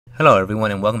Hello everyone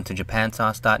and welcome to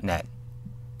JapanSauce.net.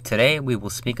 Today we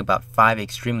will speak about 5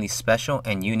 extremely special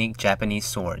and unique Japanese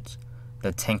swords,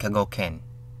 the Tenka Goken,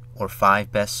 or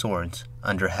 5 best swords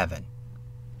under heaven.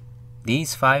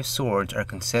 These 5 swords are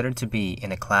considered to be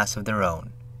in a class of their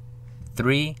own.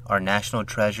 3 are national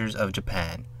treasures of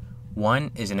Japan,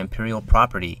 1 is an imperial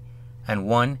property, and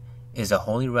 1 is a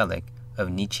holy relic of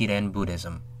Nichiren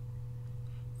Buddhism.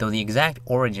 Though the exact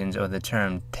origins of the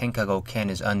term Tenka Goken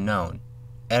is unknown,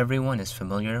 everyone is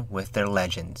familiar with their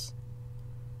legends.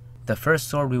 The first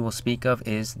sword we will speak of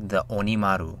is the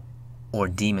Onimaru, or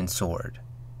demon sword.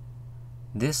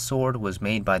 This sword was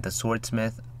made by the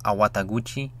swordsmith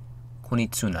Awataguchi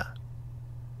Kunitsuna.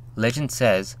 Legend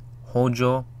says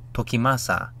Hojo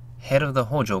Tokimasa, head of the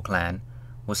Hojo clan,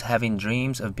 was having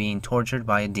dreams of being tortured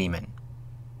by a demon.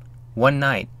 One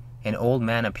night, an old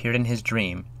man appeared in his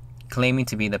dream, claiming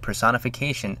to be the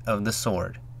personification of the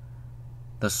sword.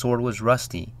 The sword was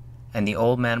rusty, and the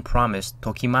old man promised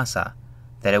Tokimasa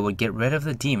that it would get rid of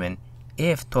the demon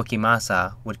if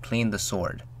Tokimasa would clean the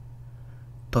sword.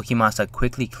 Tokimasa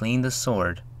quickly cleaned the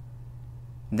sword.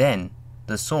 Then,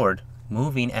 the sword,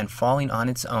 moving and falling on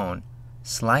its own,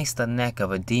 sliced the neck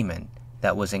of a demon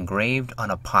that was engraved on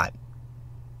a pot.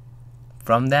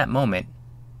 From that moment,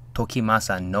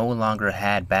 Tokimasa no longer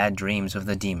had bad dreams of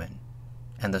the demon,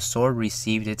 and the sword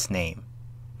received its name,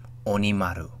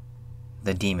 Onimaru,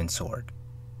 the demon sword.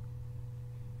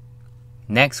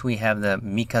 Next we have the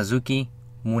Mikazuki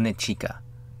Munechika,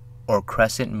 or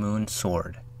crescent moon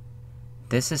sword.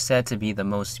 This is said to be the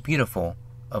most beautiful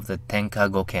of the Tenka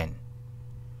Goken.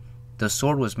 The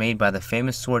sword was made by the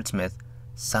famous swordsmith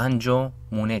Sanjo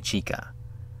Munechika.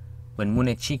 When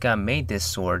Munechika made this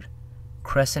sword,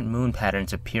 crescent moon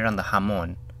patterns appear on the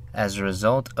hamon as a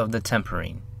result of the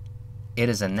tempering. It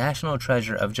is a national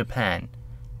treasure of Japan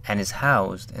and is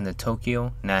housed in the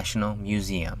Tokyo National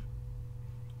Museum.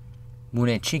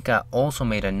 Munechika also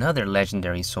made another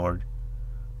legendary sword,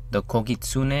 the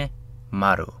Kogitsune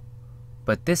Maru,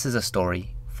 but this is a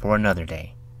story for another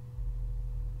day.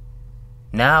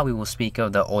 Now we will speak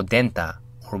of the Odenta,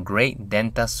 or Great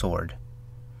Denta sword.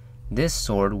 This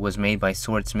sword was made by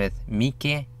swordsmith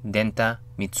Mike Denta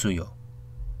Mitsuyo.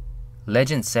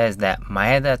 Legend says that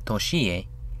Maeda Toshie,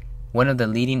 one of the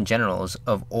leading generals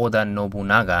of Oda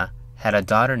Nobunaga, had a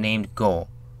daughter named Go,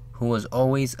 who was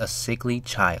always a sickly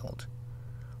child.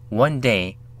 One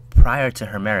day, prior to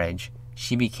her marriage,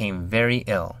 she became very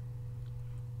ill.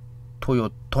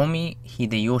 Toyotomi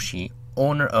Hideyoshi,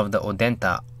 owner of the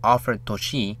Odenta, offered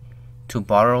Toshi to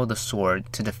borrow the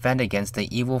sword to defend against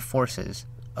the evil forces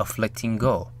afflicting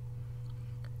Go.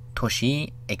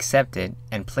 Toshi accepted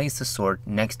and placed the sword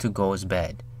next to Go's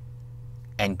bed,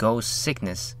 and Go's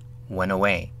sickness went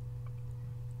away.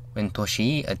 When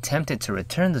Toshii attempted to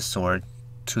return the sword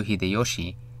to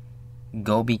Hideyoshi,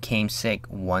 Go became sick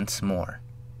once more.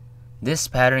 This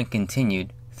pattern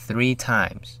continued 3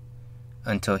 times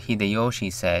until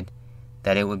Hideyoshi said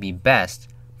that it would be best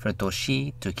for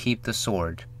Toshii to keep the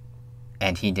sword,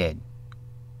 and he did.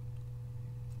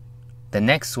 The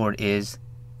next sword is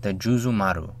the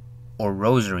Juzumaru, or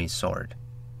rosary sword.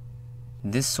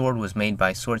 This sword was made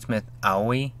by swordsmith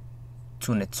Aoi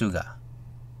Tsunetsuga.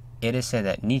 It is said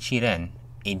that Nichiren,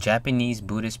 a Japanese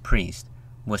Buddhist priest,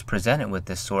 was presented with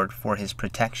this sword for his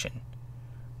protection.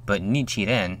 But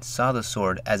Nichiren saw the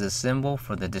sword as a symbol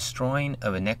for the destroying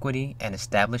of iniquity and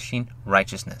establishing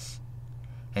righteousness.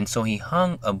 And so he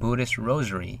hung a Buddhist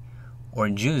rosary, or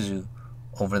juzu,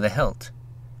 over the hilt.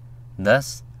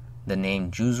 Thus, the name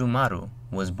Juzumaru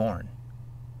was born.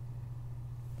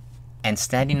 And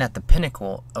standing at the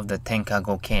pinnacle of the Tenka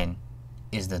Goken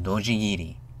is the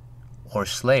Dojigiri, or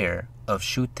slayer of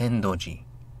Shuten Doji.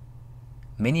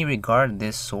 Many regard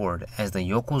this sword as the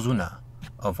Yokozuna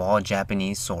of all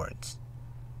Japanese swords.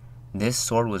 This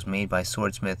sword was made by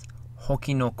swordsmith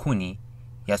Hokinokuni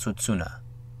Yasutsuna.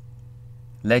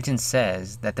 Legend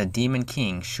says that the demon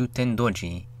king Shuten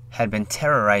Doji had been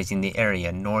terrorizing the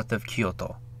area north of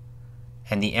Kyoto,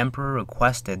 and the emperor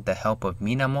requested the help of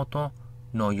Minamoto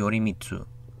no Yorimitsu,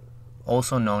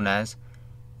 also known as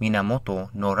Minamoto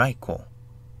no Raiko.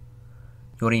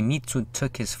 Yorimitsu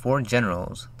took his 4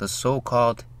 generals, the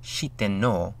so-called Shiten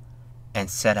no, and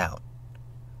set out.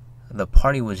 The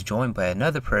party was joined by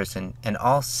another person, and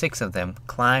all 6 of them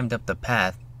climbed up the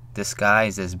path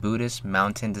disguised as Buddhist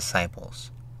mountain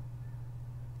disciples.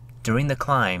 During the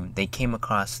climb, they came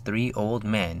across 3 old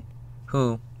men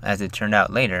who, as it turned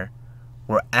out later,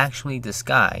 were actually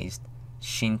disguised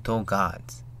Shinto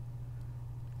gods.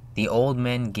 The old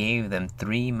men gave them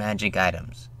 3 magic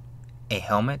items: a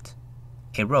helmet,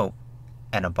 a rope,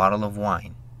 and a bottle of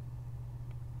wine.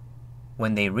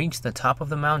 When they reached the top of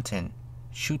the mountain,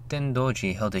 Shuten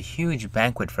Doji held a huge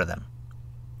banquet for them.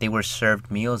 They were served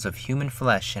meals of human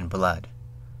flesh and blood.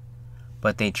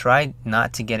 But they tried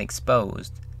not to get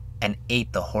exposed and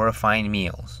ate the horrifying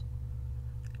meals.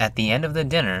 At the end of the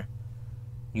dinner,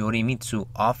 Yorimitsu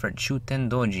offered Shuten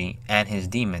Doji and his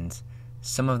demons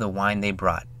some of the wine they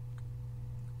brought.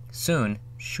 Soon,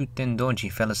 Shuten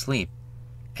Doji fell asleep,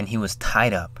 and he was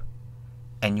tied up,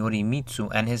 and Yorimitsu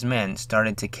and his men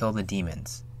started to kill the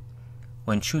demons.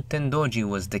 When Shuten Doji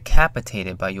was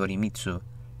decapitated by Yorimitsu,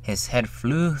 his head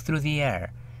flew through the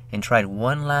air and tried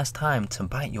one last time to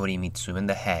bite Yorimitsu in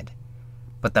the head,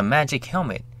 but the magic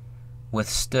helmet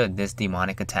withstood this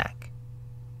demonic attack.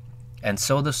 And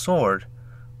so the sword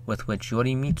with which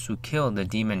Yorimitsu killed the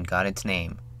demon got its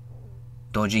name,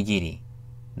 Dojigiri,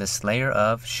 the slayer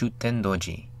of Shuten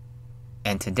Doji,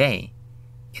 and today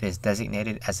it is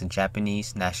designated as a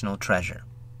Japanese national treasure.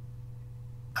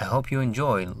 I hope you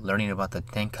enjoyed learning about the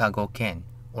Tenka Goken,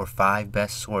 or 5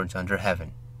 best swords under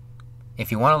heaven. If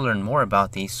you want to learn more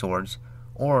about these swords,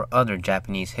 or other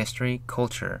Japanese history,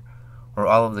 culture, or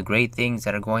all of the great things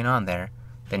that are going on there,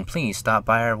 then please stop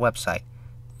by our website,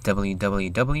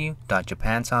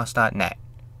 www.japansauce.net,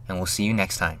 and we'll see you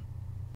next time.